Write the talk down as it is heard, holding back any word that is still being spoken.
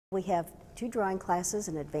We have 2 drawing classes,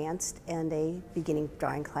 an advanced and a beginning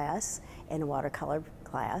drawing class, and a watercolor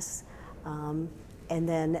class. And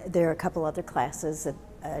then there are a couple other classes that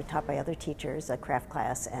are taught by other teachers, a craft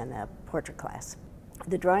class and a portrait class.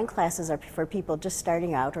 The drawing classes are for people just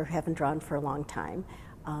starting out or haven't drawn for a long time.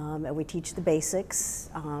 And we teach the basics,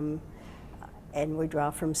 and we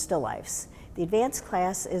draw from still lifes. The advanced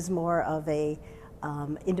class is more of a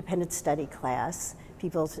independent study class.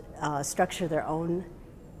 People structure their own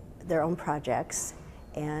projects,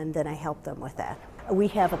 and then I help them with that. We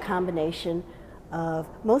have a combination of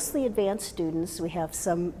mostly advanced students. We have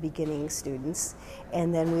some beginning students,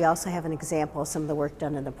 and then we also have an example of some of the work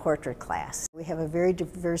done in the portrait class. We have a very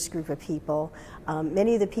diverse group of people.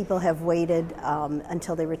 Many of the people have waited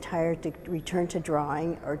until they retired to return to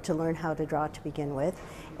drawing or to learn how to draw to begin with,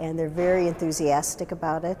 and they're very enthusiastic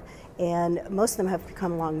about it, and most of them have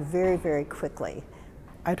come along very, very quickly.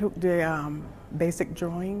 I took the basic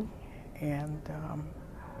drawing, and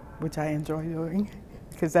which I enjoy doing,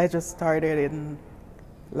 because I just started in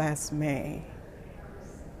last May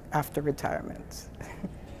after retirement.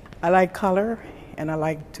 I like color, and I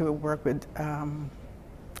like to work with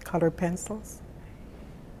color pencils,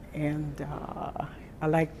 and I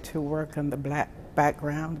like to work on the black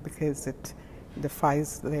background because it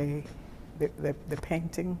defies the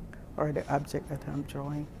painting or the object that I'm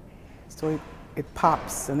drawing. So it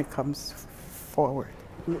pops and it comes forward.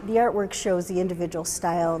 The artwork shows the individual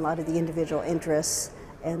style and a lot of the individual interests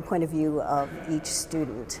and point of view of each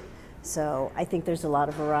student. So I think there's a lot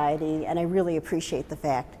of variety, and I really appreciate the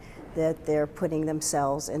fact that they're putting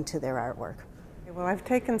themselves into their artwork. Well, I've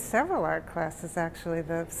taken several art classes actually.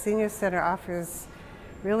 The Senior Center offers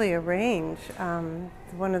really a range.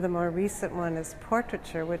 One of the more recent one is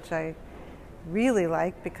portraiture, which I really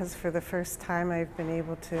like because for the first time I've been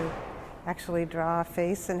able to actually draw a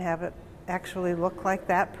face and have it actually look like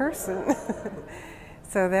that person.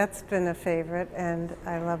 So that's been a favorite, and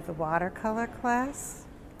I love the watercolor class.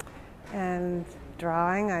 And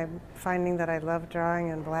drawing, I'm finding that I love drawing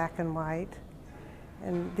in black and white.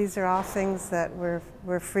 And these are all things that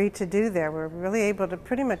we're free to do there. We're really able to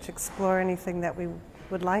pretty much explore anything that we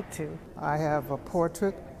would like to. I have a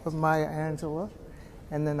portrait of Maya Angelou,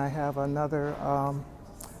 and then I have another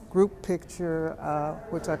group picture,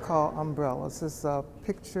 which I call Umbrellas. It's a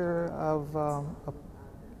picture of,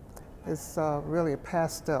 it's really a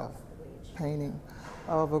pastel painting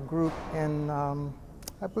of a group in,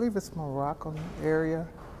 I believe it's Moroccan area,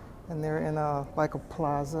 and they're in like a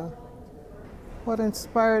plaza. What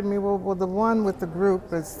inspired me, well, the one with the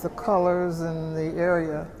group is the colors and the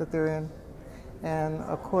area that they're in. And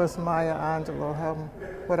of course, Maya Angelou,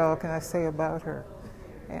 what all can I say about her?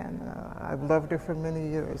 And I've loved her for many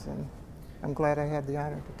years, and I'm glad I had the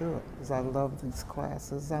honor to do it, because I love these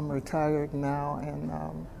classes. I'm retired now, and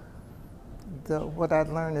what I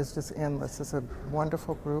learned is just endless. It's a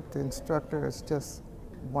wonderful group. The instructor is just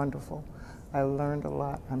wonderful. I learned a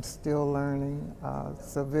lot. I'm still learning.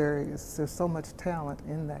 There's so much talent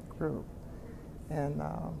in that group, and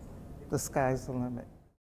the sky's the limit.